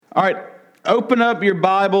All right, open up your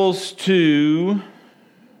Bibles to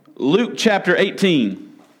Luke chapter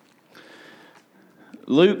 18.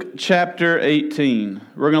 Luke chapter 18.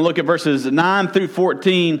 We're going to look at verses 9 through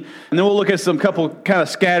 14, and then we'll look at some couple kind of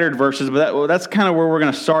scattered verses, but that's kind of where we're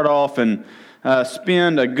going to start off and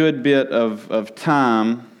spend a good bit of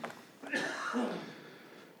time.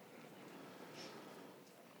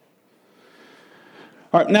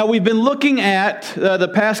 All right, now we've been looking at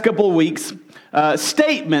the past couple of weeks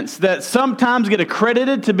statements that sometimes get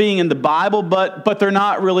accredited to being in the Bible, but they're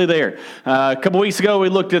not really there. A couple weeks ago, we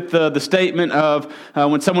looked at the statement of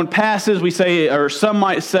when someone passes, we say, or some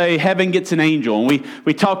might say, heaven gets an angel. And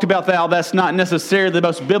we talked about that, how that's not necessarily the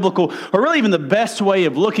most biblical, or really even the best way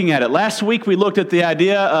of looking at it. Last week, we looked at the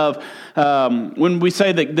idea of when we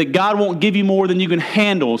say that God won't give you more than you can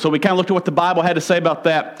handle. So we kind of looked at what the Bible had to say about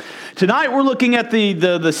that. Tonight, we're looking at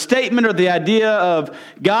the statement or the idea of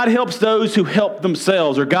God helps those who help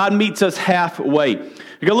themselves, or God meets us halfway. You're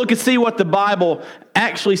going to look and see what the Bible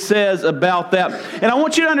actually says about that. And I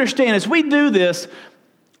want you to understand, as we do this,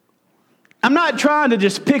 I'm not trying to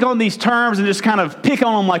just pick on these terms and just kind of pick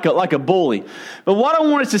on them like a bully. But what I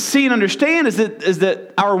want us to see and understand is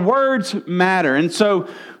that our words matter. And so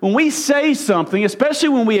when we say something, especially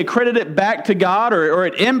when we accredit it back to God or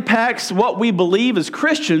it impacts what we believe as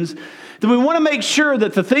Christians, then we want to make sure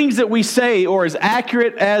that the things that we say are as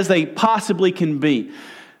accurate as they possibly can be.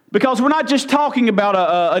 Because we're not just talking about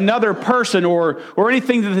another person or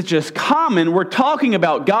anything that's just common. We're talking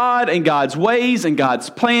about God and God's ways and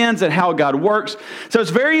God's plans and how God works. So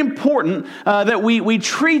it's very important that we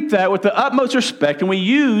treat that with the utmost respect and we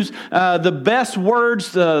use the best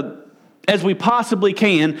words as we possibly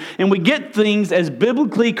can, and we get things as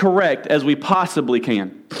biblically correct as we possibly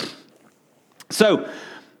can. So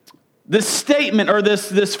this statement or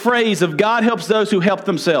this phrase of God helps those who help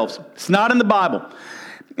themselves, it's not in the Bible.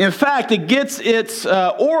 In fact, it gets its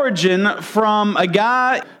origin from a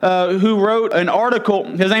guy who wrote an article.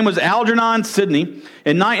 His name was Algernon Sidney.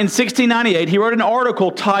 In 1698, he wrote an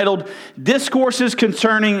article titled Discourses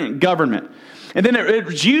Concerning Government. And then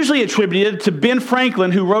it's usually attributed to Ben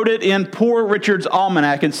Franklin, who wrote it in Poor Richard's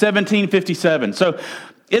Almanac in 1757. So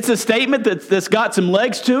it's a statement that's got some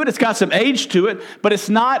legs to it, it's got some age to it, but it's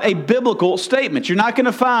not a biblical statement. You're not going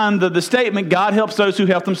to find the statement, God helps those who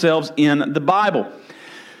help themselves, in the Bible.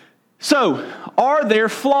 So, are there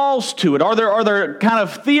flaws to it? Are there kind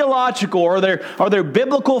of theological, are there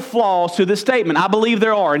biblical flaws to this statement? I believe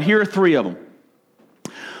there are, and here are three of them.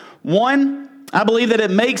 One, I believe that it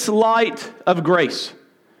makes light of grace.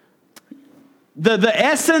 The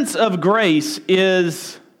essence of grace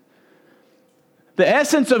is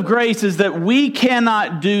that we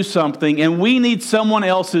cannot do something and we need someone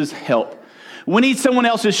else's help. We need someone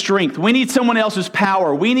else's strength. We need someone else's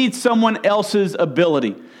power. We need someone else's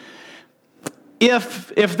ability.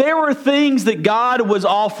 If there were things that God was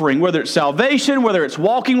offering, whether it's salvation, whether it's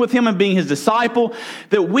walking with Him and being His disciple,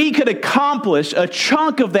 that we could accomplish a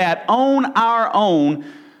chunk of that on our own,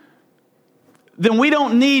 then we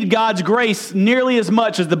don't need God's grace nearly as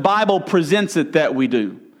much as the Bible presents it that we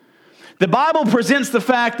do. The Bible presents the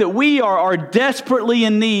fact that we are desperately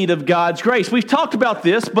in need of God's grace. We've talked about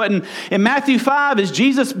this, but in Matthew 5, as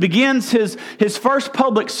Jesus begins his first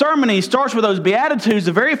public sermon, he starts with those Beatitudes.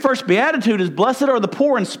 The very first Beatitude is, blessed are the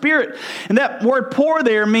poor in spirit. And that word poor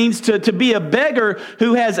there means to be a beggar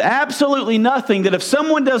who has absolutely nothing, that if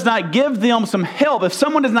someone does not give them some help, if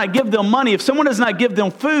someone does not give them money, if someone does not give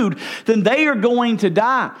them food, then they are going to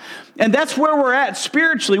die. And that's where we're at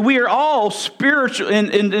spiritually. We are all spiritual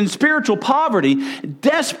in spiritual poverty,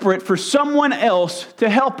 desperate for someone else to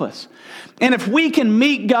help us. And if we can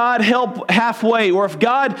meet God halfway, or if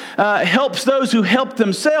God helps those who help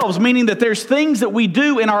themselves, meaning that there's things that we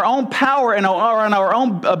do in our own power and or in our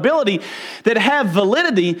own ability that have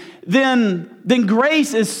validity, then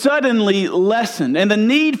grace is suddenly lessened, and the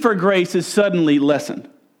need for grace is suddenly lessened.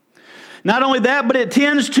 Not only that, but it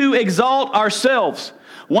tends to exalt ourselves.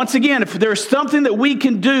 Once again, if there's something that we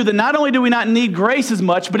can do, then not only do we not need grace as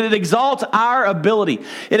much, but it exalts our ability.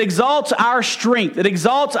 It exalts our strength. It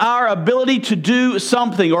exalts our ability to do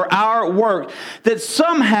something or our work. That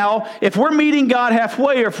somehow, if we're meeting God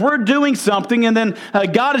halfway, or if we're doing something and then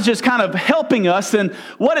God is just kind of helping us, then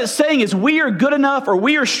what it's saying is we are good enough, or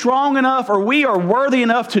we are strong enough, or we are worthy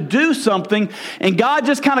enough to do something, and God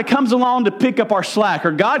just kind of comes along to pick up our slack,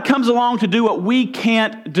 or God comes along to do what we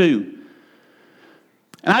can't do.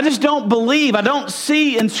 And I just I don't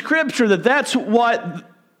see in Scripture that that's what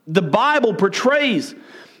the Bible portrays.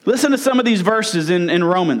 Listen to some of these verses in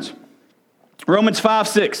Romans. Romans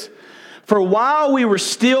 5:6. For while we were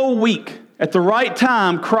still weak, at the right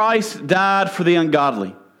time, Christ died for the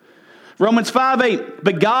ungodly. Romans 5:8,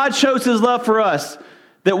 but God shows his love for us,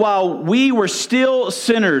 that while we were still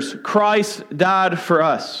sinners, Christ died for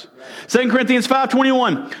us. 2 Corinthians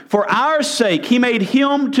 5:21, for our sake he made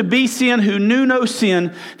him to be sin who knew no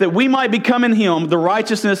sin, that we might become in him the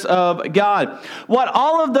righteousness of God. What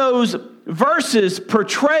all of those verses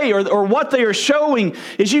portray, or what they are showing,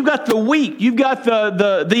 is you've got the weak, you've got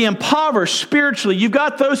the impoverished spiritually, you've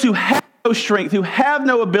got those who have no strength, who have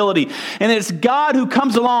no ability. And it's God who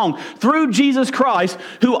comes along through Jesus Christ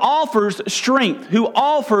who offers strength, who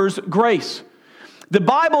offers grace. The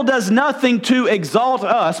Bible does nothing to exalt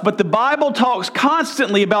us, but the Bible talks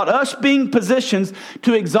constantly about us being positioned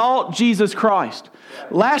to exalt Jesus Christ.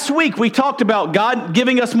 Last week we talked about God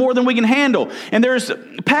giving us more than we can handle. And there's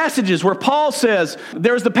passages where Paul says,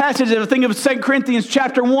 there's the passage, I think of 2 Corinthians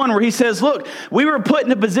chapter 1, where he says, look, we were put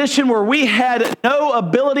in a position where we had no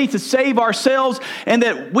ability to save ourselves, and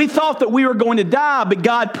that we thought that we were going to die, but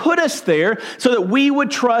God put us there so that we would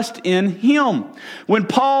trust in him. When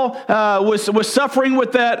Paul was suffering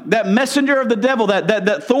with that messenger of the devil,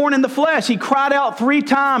 that thorn in the flesh, he cried out 3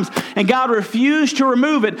 times, and God refused to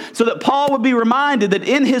remove it so that Paul would be reminded that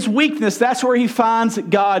in his weakness, that's where he finds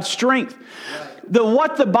God's strength.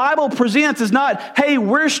 What the Bible presents is not, hey,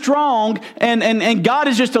 we're strong and God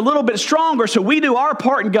is just a little bit stronger, so we do our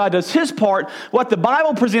part and God does his part. What the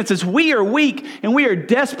Bible presents is we are weak and we are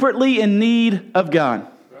desperately in need of God.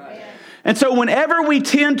 And so whenever we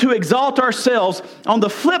tend to exalt ourselves, on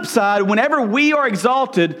the flip side, whenever we are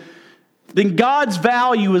exalted, then God's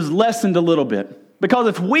value is lessened a little bit. Because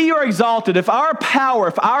if we are exalted, if our power,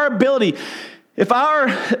 if our ability, if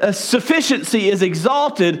our sufficiency is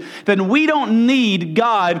exalted, then we don't need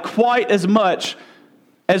God quite as much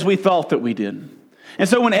as we thought that we did. And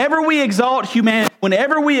so whenever we exalt humanity,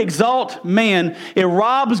 whenever we exalt man, it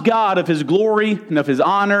robs God of his glory and of his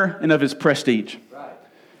honor and of his prestige.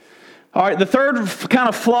 All right, the third kind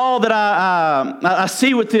of flaw that I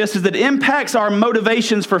see with this is that it impacts our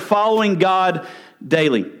motivations for following God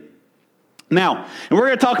daily. Now, and we're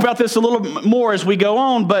going to talk about this a little more as we go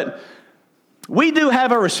on, but we do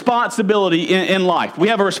have a responsibility in life. We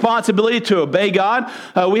have a responsibility to obey God.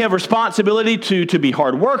 We have a responsibility to be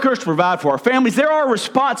hard workers, to provide for our families. There are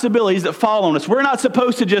responsibilities that fall on us. We're not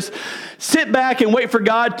supposed to just sit back and wait for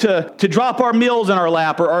God to drop our meals in our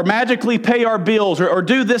lap or magically pay our bills or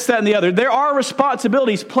do this, that, and the other. There are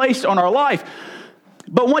responsibilities placed on our life.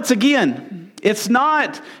 But once again, it's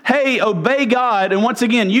not, hey, obey God, and once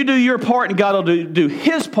again, you do your part and God will do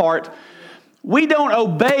his part. We don't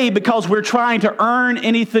obey because we're trying to earn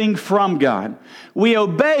anything from God. We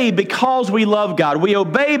obey because we love God. We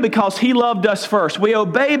obey because he loved us first. We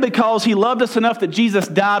obey because he loved us enough that Jesus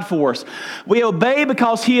died for us. We obey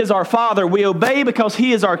because he is our Father. We obey because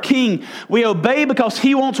he is our King. We obey because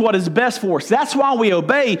he wants what is best for us. That's why we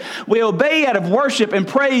obey. We obey out of worship and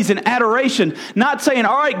praise and adoration, not saying,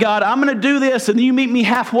 all right, God, I'm going to do this and you meet me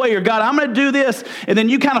halfway, or God, I'm going to do this and then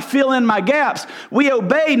you kind of fill in my gaps. We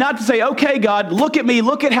obey not to say, okay, God, look at me,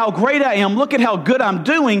 look at how great I am, look at how good I'm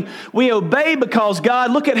doing. We obey because,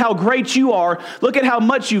 God, look at how great you are. Look at how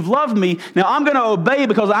much you've loved me. Now I'm going to obey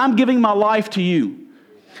because I'm giving my life to you.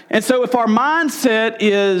 And so if our mindset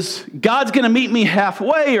is God's going to meet me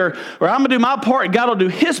halfway, or I'm going to do my part and God will do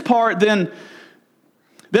his part, then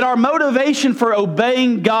our motivation for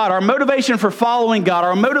obeying God, our motivation for following God,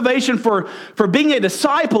 our motivation for being a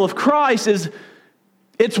disciple of Christ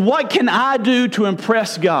it's what can I do to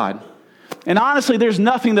impress God? And honestly, there's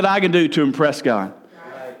nothing that I can do to impress God.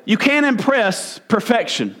 You can't impress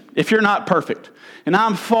perfection if you're not perfect. And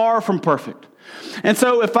I'm far from perfect. And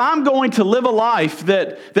so if I'm going to live a life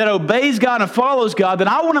that obeys God and follows God, then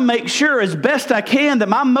I want to make sure as best I can that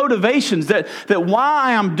my motivations, that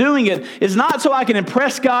why I'm doing it is not so I can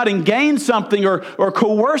impress God and gain something or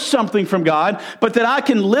coerce something from God, but that I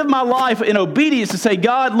can live my life in obedience to say,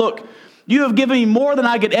 God, look, you have given me more than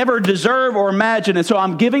I could ever deserve or imagine, and so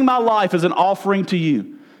I'm giving my life as an offering to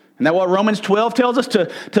you. Isn't that what Romans 12 tells us?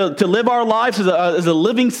 To live our lives as a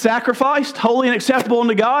living sacrifice, holy and acceptable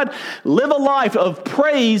unto God. Live a life of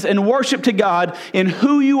praise and worship to God in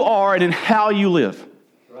who you are and in how you live.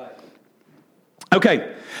 Right.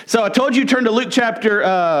 Okay, so I told you turn to Luke chapter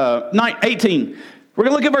 18. We're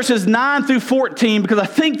going to look at verses 9 through 14 because I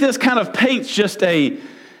think this kind of paints just a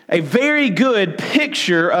very good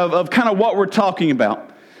picture of kind of what we're talking about.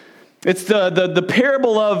 It's the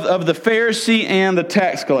parable of the Pharisee and the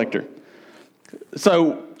tax collector.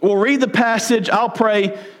 So we'll read the passage, I'll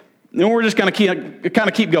pray, and we're just going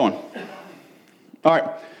to keep going. All right.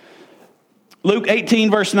 Luke 18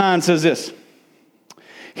 verse 9 says this.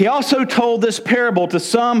 He also told this parable to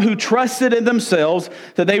some who trusted in themselves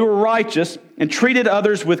that they were righteous and treated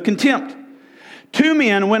others with contempt. 2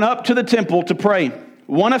 men went up to the temple to pray,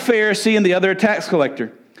 one a Pharisee and the other a tax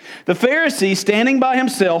collector. The Pharisee, standing by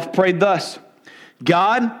himself, prayed thus,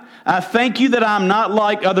 God, I thank you that I am not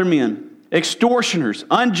like other men, extortioners,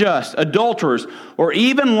 unjust, adulterers, or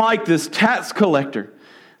even like this tax collector.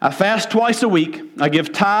 I fast twice a week. I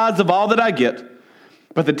give tithes of all that I get.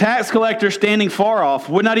 But the tax collector, standing far off,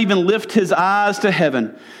 would not even lift his eyes to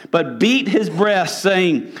heaven, but beat his breast,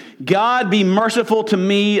 saying, God, be merciful to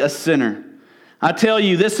me, a sinner. I tell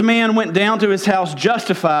you, this man went down to his house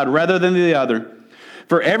justified rather than the other.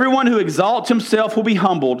 For everyone who exalts himself will be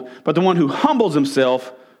humbled, but the one who humbles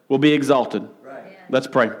himself will be exalted. Right. Let's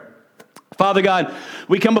pray. Father God,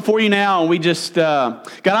 we come before you now and we just, God,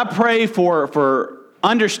 I pray for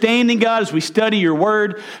understanding, God, as we study your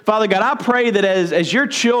word. Father God, I pray that as your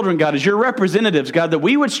children, God, as your representatives, God, that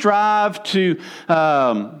we would strive to,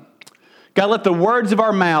 God, let the words of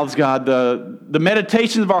our mouths, God, the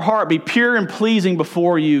meditations of our heart be pure and pleasing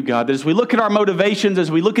before you, God. That as we look at our motivations, as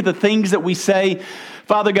we look at the things that we say,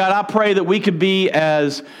 Father God, I pray that we could be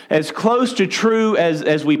as close to true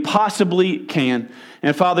as we possibly can.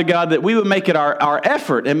 And Father God, that we would make it our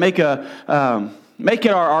effort and make it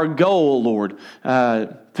our goal, Lord,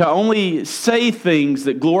 to only say things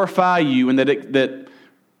that glorify you and that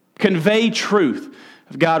convey truth,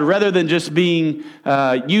 God, rather than just being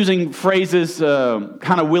using phrases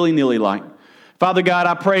kind of willy-nilly like. Father God,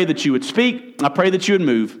 I pray that you would speak. I pray that you would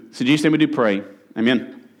move. So in Jesus' name we do pray.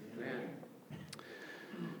 Amen.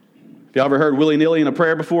 Have you ever heard willy-nilly in a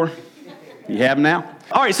prayer before? You have now?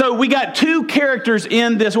 All right, so we got 2 characters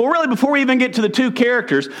in this. Well, really, before we even get to the 2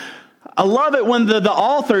 characters, I love it when the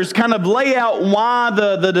authors kind of lay out why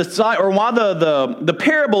the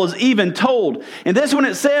parable is even told. And this one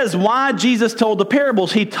it says why Jesus told the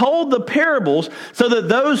parables. He told the parables so that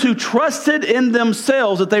those who trusted in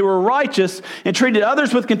themselves that they were righteous and treated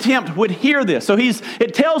others with contempt would hear this. So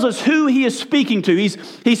it tells us who he is speaking to.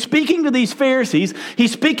 He's speaking to these Pharisees.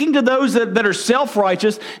 He's speaking to those that are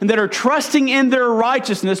self-righteous and that are trusting in their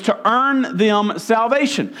righteousness to earn them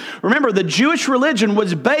salvation. Remember, the Jewish religion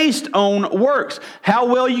was based on works.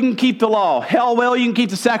 How well you can keep the law, how well you can keep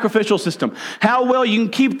the sacrificial system, how well you can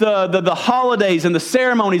keep the holidays and the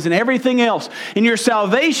ceremonies and everything else. And your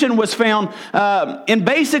salvation was found in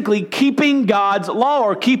basically keeping God's law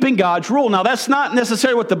or keeping God's rule. Now, that's not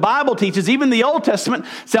necessarily what the Bible teaches. Even the Old Testament,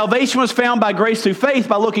 salvation was found by grace through faith,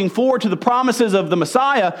 by looking forward to the promises of the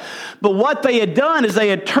Messiah. But what they had done is they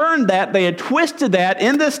had turned that, they had twisted that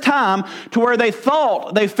in this time to where they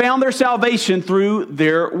thought they found their salvation through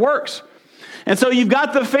their works. And so you've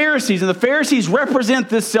got the Pharisees, and the Pharisees represent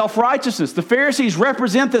this self-righteousness. The Pharisees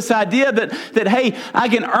represent this idea that, hey, I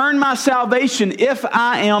can earn my salvation if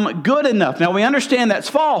I am good enough. Now, we understand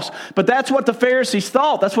that's false, but that's what the Pharisees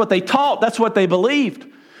thought. That's what they taught. That's what they believed.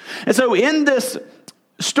 And so in this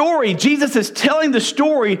story, Jesus is telling the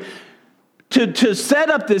story to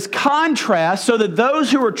set up this contrast so that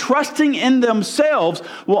those who are trusting in themselves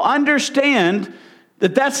will understand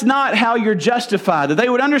that that's not how you're justified. That they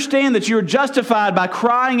would understand that you're justified by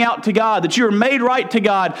crying out to God. That you're made right to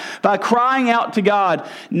God by crying out to God.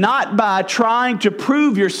 Not by trying to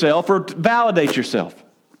prove yourself or validate yourself.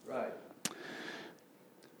 Right.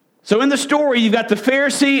 So in the story, you've got the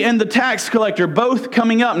Pharisee and the tax collector both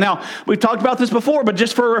coming up. Now, we've talked about this before, but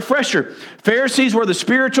just for a refresher. Pharisees were the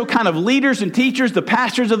spiritual kind of leaders and teachers, the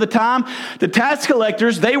pastors of the time. The tax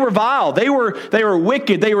collectors, they were vile. They were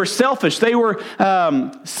wicked. They were selfish. They were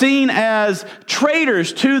seen as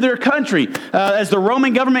traitors to their country. As the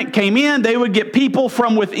Roman government came in, they would get people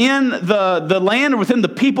from within the land or within the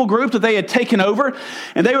people group that they had taken over,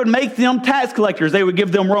 and they would make them tax collectors. They would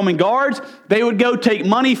give them Roman guards. They would go take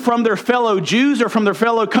money from their fellow Jews or from their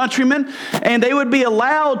fellow countrymen, and they would be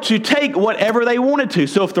allowed to take whatever they wanted to.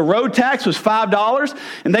 So if the road tax was $5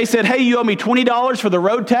 and they said, hey, you owe me $20 for the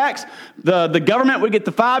road tax, the government would get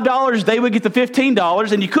the $5, they would get the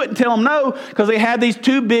 $15, and you couldn't tell them no because they had these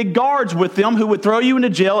 2 big guards with them who would throw you into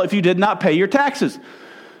jail if you did not pay your taxes.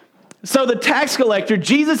 So the tax collector,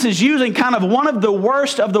 Jesus is using kind of one of the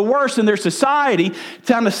worst in their society,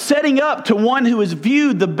 kind of setting up to one who is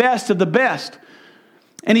viewed the best of the best.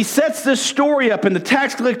 And he sets this story up, and the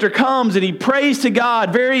tax collector comes and he prays to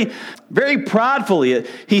God very, very pridefully.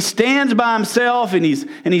 He stands by himself and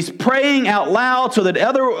he's praying out loud so that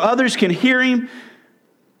others can hear him.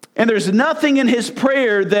 And there's nothing in his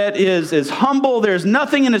prayer that is humble. There's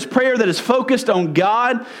nothing in his prayer that is focused on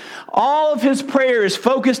God. All of his prayer is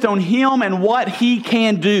focused on him and what he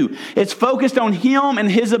can do. It's focused on him and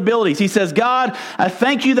his abilities. He says, God, I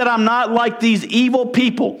thank you that I'm not like these evil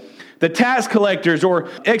people, the tax collectors or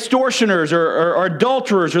extortioners or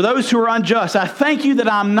adulterers or those who are unjust. I thank you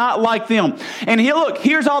that I'm not like them. And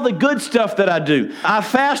here's all the good stuff that I do. I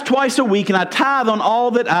fast twice a week and I tithe on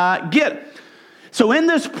all that I get. So in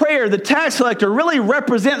this prayer, the tax collector really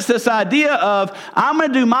represents this idea of, I'm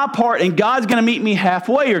going to do my part and God's going to meet me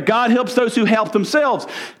halfway, or God helps those who help themselves.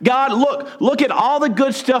 God, look at all the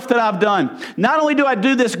good stuff that I've done. Not only do I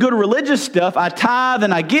do this good religious stuff, I tithe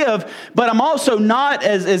and I give, but I'm also not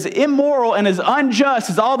as immoral and as unjust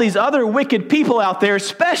as all these other wicked people out there,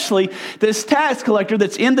 especially this tax collector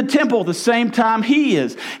that's in the temple at the same time he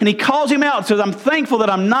is. And he calls him out and says, I'm thankful that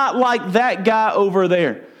I'm not like that guy over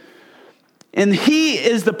there. And he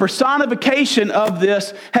is the personification of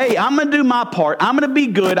this. Hey, I'm going to do my part. I'm going to be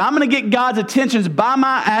good. I'm going to get God's attentions by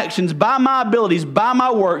my actions, by my abilities, by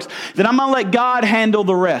my works. Then I'm going to let God handle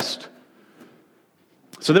the rest.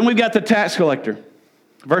 So then we've got the tax collector.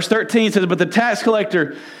 Verse 13 says, but the tax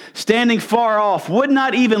collector, standing far off, would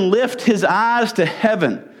not even lift his eyes to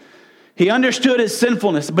heaven. He understood his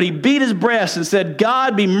sinfulness, but he beat his breast and said,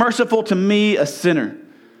 God, be merciful to me, a sinner.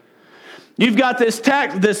 You've got this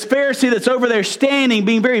Pharisee that's over there standing,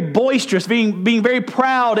 being very boisterous, being very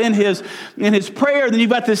proud in his prayer. Then you've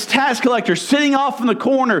got this tax collector sitting off in the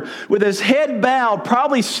corner with his head bowed,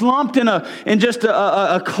 probably slumped in just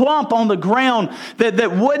a clump on the ground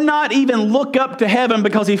that would not even look up to heaven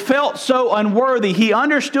because he felt so unworthy. He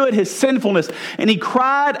understood his sinfulness and he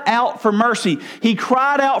cried out for mercy. He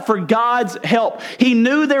cried out for God's help. He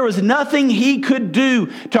knew there was nothing he could do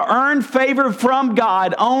to earn favor from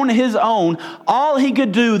God on his own. All he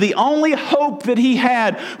could do, the only hope that he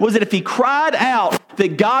had, was that if he cried out,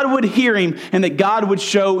 that God would hear him and that God would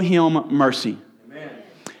show him mercy.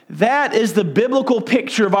 That is the biblical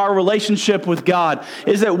picture of our relationship with God,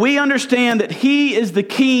 is that we understand that He is the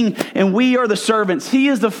King and we are the servants. He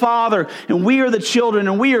is the Father and we are the children,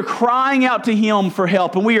 and we are crying out to Him for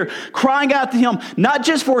help. And we are crying out to Him not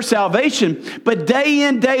just for salvation, but day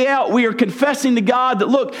in, day out, we are confessing to God that,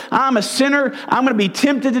 look, I'm a sinner. I'm going to be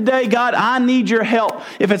tempted today. God, I need your help.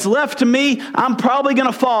 If it's left to me, I'm probably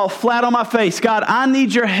going to fall flat on my face. God, I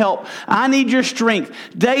need your help. I need your strength.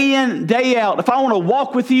 Day in, day out. If I want to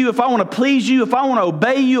walk with you, if I want to please you, if I want to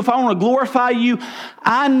obey you, if I want to glorify you,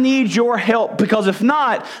 I need your help, because if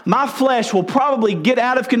not, my flesh will probably get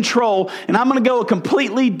out of control and I'm going to go a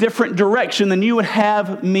completely different direction than you would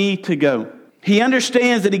have me to go. He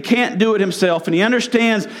understands that he can't do it himself, and he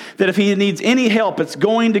understands that if he needs any help, it's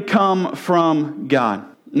going to come from God.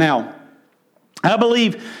 Now, I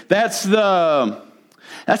believe that's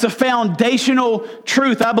a foundational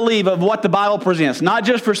truth, I believe, of what the Bible presents. Not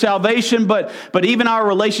just for salvation, but even our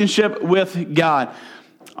relationship with God.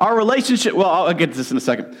 Our relationship, well, I'll get to this in a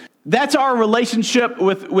second. That's our relationship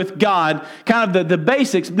with God, kind of the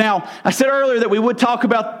basics. Now, I said earlier that we would talk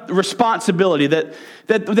about responsibility,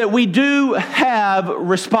 that we do have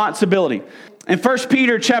responsibility. In 1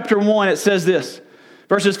 Peter chapter 1, it says this,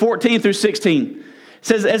 verses 14 through 16. It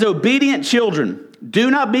says, as obedient children,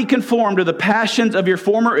 do not be conformed to the passions of your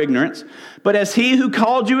former ignorance, but as He who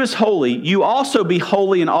called you is holy, you also be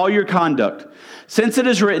holy in all your conduct. Since it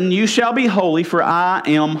is written, you shall be holy, for I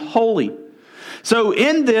am holy. So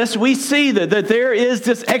in this, we see that there is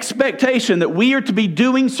this expectation that we are to be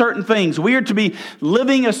doing certain things. We are to be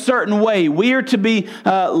living a certain way. We are to be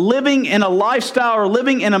living in a lifestyle or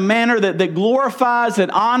living in a manner that glorifies, that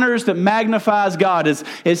honors, that magnifies God.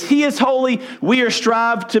 As He is holy, we are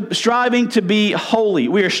striving to be holy.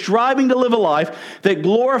 We are striving to live a life that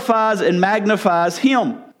glorifies and magnifies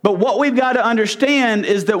Him. But what we've got to understand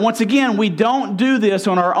is that, once again, we don't do this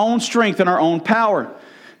on our own strength and our own power.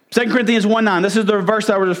 2 Corinthians 1:9, this is the verse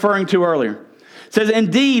I was referring to earlier. It says,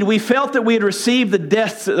 indeed, we felt that we had received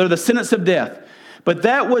the sentence of death, but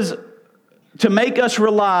that was to make us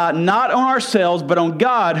rely not on ourselves, but on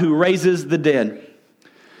God who raises the dead.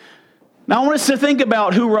 Now I want us to think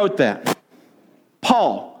about who wrote that.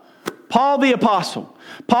 Paul the apostle.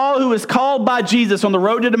 Paul, who was called by Jesus on the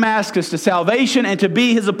road to Damascus to salvation and to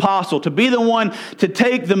be his apostle, to be the one to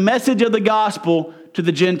take the message of the gospel to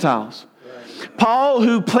the Gentiles. Paul,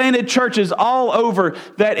 who planted churches all over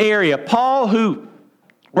that area. Paul, who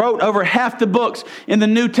wrote over half the books in the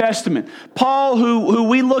New Testament. Paul, who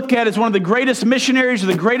we look at as one of the greatest missionaries or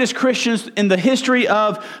the greatest Christians in the history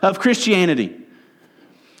of Christianity.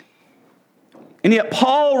 And yet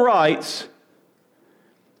Paul writes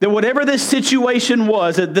that whatever this situation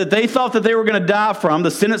was that they thought that they were going to die from,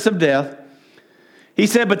 the sentence of death, he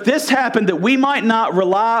said, but this happened that we might not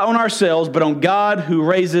rely on ourselves, but on God who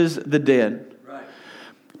raises the dead. Right.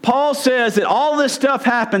 Paul says that all this stuff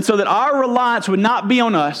happened so that our reliance would not be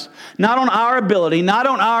on us, not on our ability, not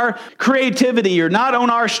on our creativity, or not on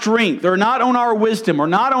our strength, or not on our wisdom, or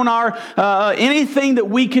not on our anything that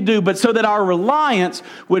we could do, but so that our reliance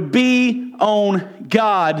would be on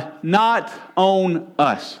God, not on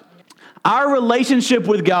us. Our relationship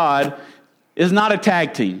with God is not a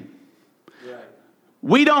tag team.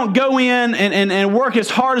 We don't go in and work as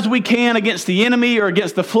hard as we can against the enemy or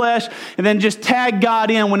against the flesh and then just tag God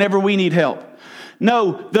in whenever we need help.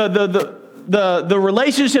 No, the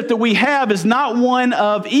relationship that we have is not one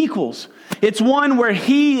of equals. It's one where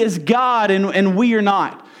He is God and we are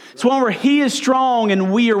not. It's one where He is strong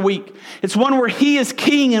and we are weak. It's one where He is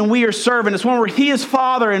king and we are servant. It's one where He is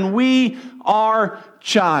father and we are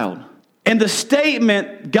child. And the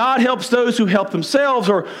statement, God helps those who help themselves,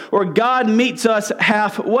 or God meets us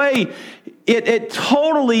halfway, it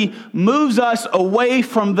totally moves us away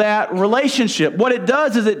from that relationship. What it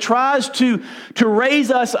does is it tries to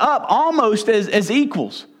raise us up almost as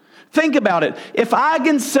equals. Think about it. If I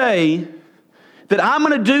can say that I'm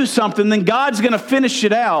going to do something, then God's going to finish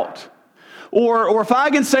it out. Or if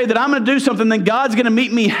I can say that I'm going to do something, then God's going to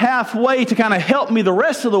meet me halfway to kind of help me the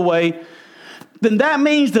rest of the way, then that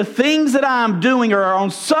means the things that I'm doing are on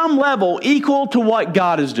some level equal to what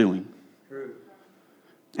God is doing. True.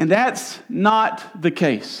 And that's not the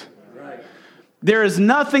case. Right. There is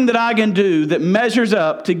nothing that I can do that measures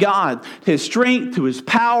up to God, to His strength, to His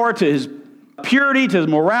power, to His purity, to His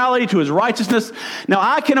morality, to His righteousness. Now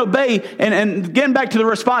I can obey, and getting back to the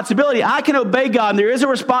responsibility, I can obey God, and there is a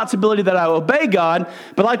responsibility that I obey God,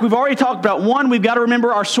 but like we've already talked about, one, we've got to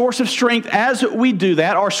remember our source of strength as we do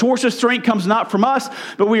that. Our source of strength comes not from us,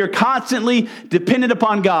 but we are constantly dependent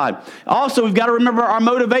upon God. Also, we've got to remember our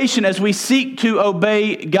motivation as we seek to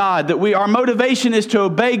obey God, that our motivation is to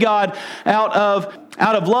obey God out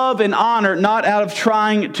of love and honor, not out of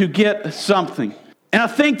trying to get something. And I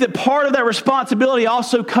think that part of that responsibility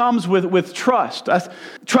also comes with trust. I'm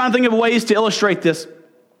trying to think of ways to illustrate this.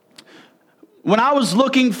 When I was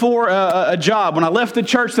looking for a job, when I left the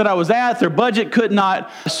church that I was at, their budget could not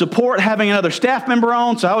support having another staff member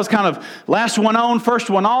on, so I was kind of last one on, first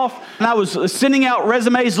one off. And I was sending out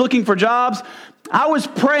resumes looking for jobs. I was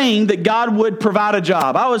praying that God would provide a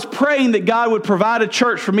job. I was praying that God would provide a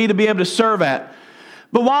church for me to be able to serve at.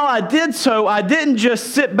 But while I did so, I didn't just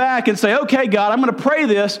sit back and say, okay, God, I'm going to pray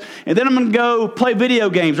this, and then I'm going to go play video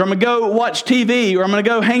games, or I'm going to go watch TV, or I'm going to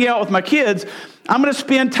go hang out with my kids. I'm going to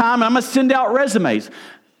spend time, and I'm going to send out resumes.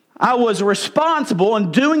 I was responsible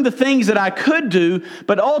in doing the things that I could do,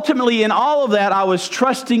 but ultimately in all of that, I was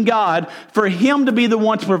trusting God for Him to be the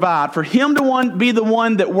one to provide, for Him to be the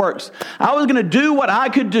one that works. I was going to do what I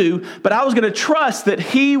could do, but I was going to trust that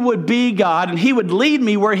He would be God, and He would lead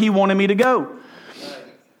me where He wanted me to go.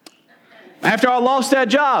 After I lost that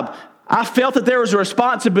job, I felt that there was a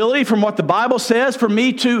responsibility from what the Bible says for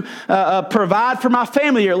me to provide for my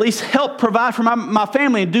family, or at least help provide for my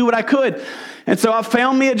family and do what I could. And so I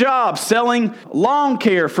found me a job selling lawn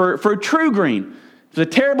care for True Green. It was a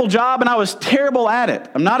terrible job, and I was terrible at it.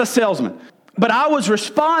 I'm not a salesman. But I was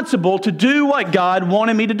responsible to do what God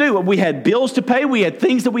wanted me to do. We had bills to pay. We had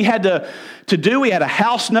things that we had to do. We had a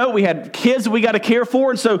house note. We had kids that we got to care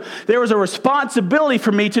for. And so there was a responsibility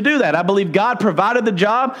for me to do that. I believe God provided the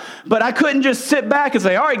job, but I couldn't just sit back and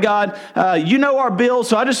say, all right, God, you know our bills,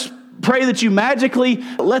 so I just pray that you magically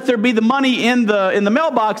let there be the money in the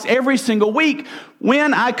mailbox every single week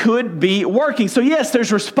when I could be working. So yes,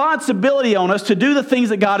 there's responsibility on us to do the things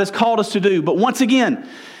that God has called us to do. But once again,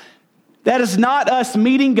 that is not us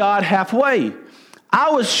meeting God halfway.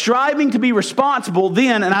 I was striving to be responsible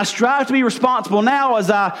then, and I strive to be responsible now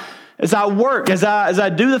as I work, as I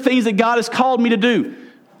do the things that God has called me to do.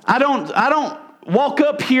 I don't walk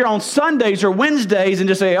up here on Sundays or Wednesdays and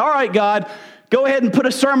just say, all right, God, go ahead and put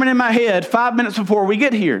a sermon in my head 5 minutes before we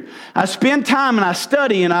get here. I spend time and I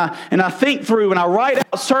study and I think through and I write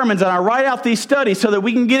out sermons and I write out these studies so that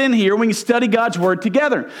we can get in here and we can study God's Word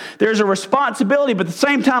together. There's a responsibility, but at the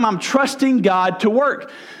same time, I'm trusting God to work.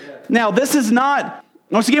 Yeah. Now, this is not,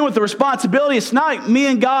 once again, with the responsibility, it's not me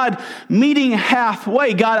and God meeting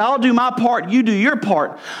halfway. God, I'll do my part, you do your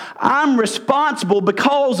part. I'm responsible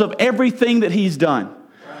because of everything that He's done.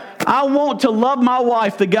 I want to love my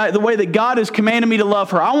wife the way that God has commanded me to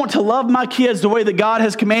love her. I want to love my kids the way that God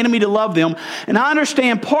has commanded me to love them. And I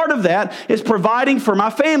understand part of that is providing for my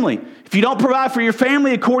family. If you don't provide for your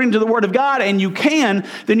family according to the Word of God, and you can,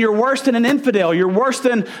 then you're worse than an infidel. You're worse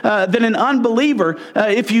than an unbeliever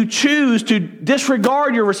if you choose to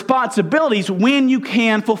disregard your responsibilities when you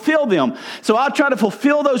can fulfill them. So I try to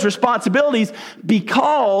fulfill those responsibilities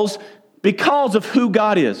because of who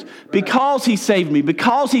God is, because He saved me,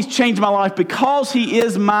 because He's changed my life, because He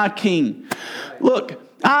is my King. Look,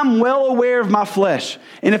 I'm well aware of my flesh.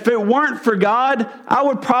 And if it weren't for God, I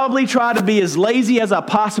would probably try to be as lazy as I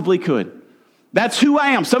possibly could. That's who I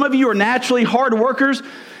am. Some of you are naturally hard workers.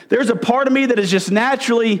 There's a part of me that is just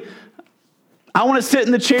naturally, I want to sit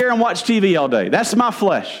in the chair and watch TV all day. That's my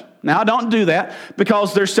flesh. Now, I don't do that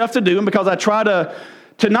because there's stuff to do and because I try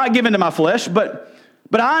to not give into my flesh. But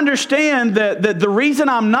I understand that the reason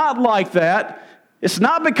I'm not like that, it's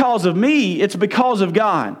not because of me, it's because of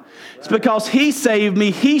God. It's because He saved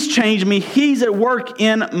me, He's changed me, He's at work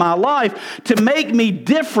in my life to make me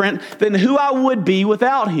different than who I would be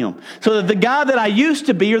without Him. So that the guy that I used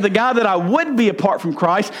to be or the guy that I would be apart from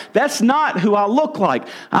Christ, that's not who I look like.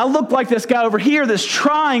 I look like this guy over here that's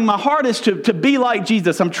trying my hardest to be like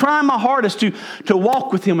Jesus. I'm trying my hardest to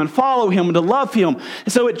walk with Him and follow Him and to love Him.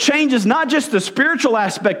 And so it changes not just the spiritual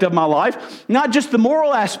aspect of my life, not just the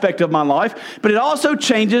moral aspect of my life, but it also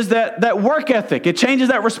changes that work ethic. It changes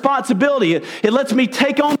that responsibility. It lets me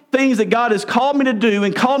take on things that God has called me to do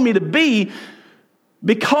and called me to be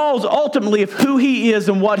because ultimately of who He is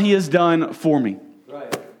and what He has done for me.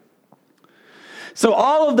 Right. So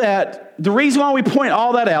all of that, the reason why we point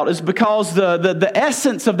all that out is because the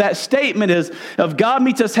essence of that statement is of God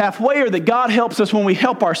meets us halfway, or that God helps us when we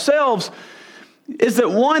help ourselves, is that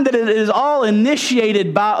one, that it is all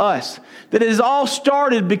initiated by us. That it is all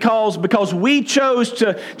started because we chose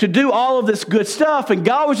to do all of this good stuff, and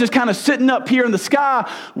God was just kind of sitting up here in the sky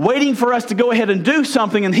waiting for us to go ahead and do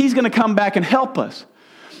something, and He's going to come back and help us.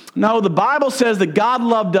 No, the Bible says that God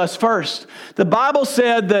loved us first. The Bible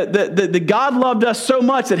said that God loved us so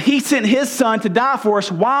much that He sent His Son to die for us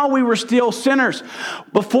while we were still sinners.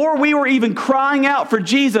 Before we were even crying out for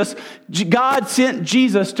Jesus, God sent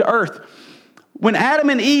Jesus to earth. When Adam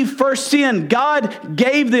and Eve first sinned, God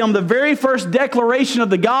gave them the very first declaration of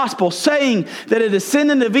the gospel, saying that a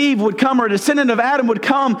descendant of Eve would come, or a descendant of Adam would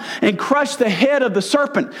come and crush the head of the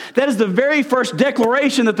serpent. That is the very first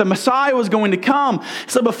declaration that the Messiah was going to come.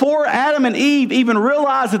 So before Adam and Eve even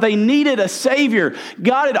realized that they needed a Savior,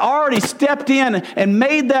 God had already stepped in and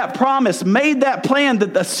made that promise, made that plan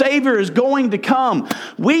that the Savior is going to come.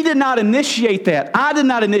 We did not initiate that. I did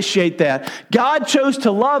not initiate that. God chose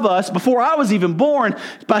to love us before I was even born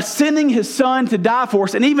by sending His Son to die for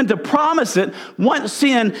us, and even to promise it once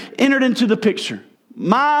sin entered into the picture.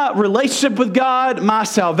 My relationship with God, my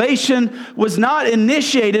salvation, was not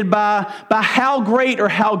initiated by how great or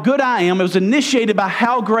how good I am. It was initiated by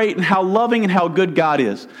how great and how loving and how good God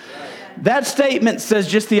is. That statement says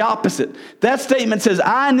just the opposite. That statement says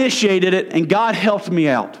I initiated it and God helped me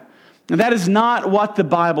out. And that is not what the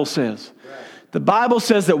Bible says. The Bible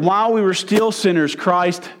says that while we were still sinners,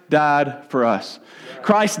 Christ died for us.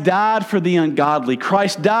 Christ died for the ungodly.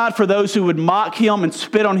 Christ died for those who would mock Him and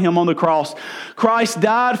spit on Him on the cross. Christ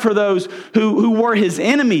died for those who were His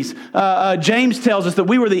enemies. James tells us that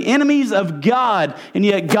we were the enemies of God, and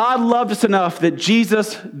yet God loved us enough that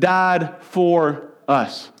Jesus died for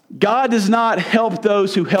us. God does not help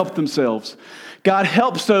those who help themselves. God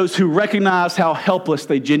helps those who recognize how helpless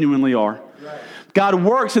they genuinely are. God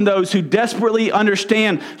works in those who desperately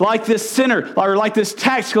understand, like this sinner, or like this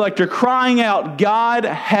tax collector crying out, God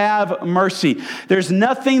have mercy. There's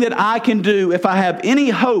nothing that I can do. If I have any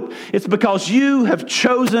hope, it's because you have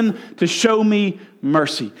chosen to show me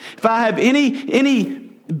mercy. If I have any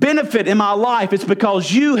benefit in my life, it's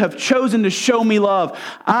because you have chosen to show me love.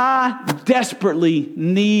 I desperately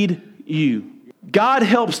need you. God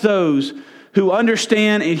helps those who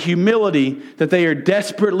understand in humility that they are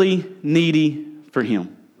desperately needy for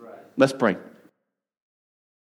Him. Let's pray.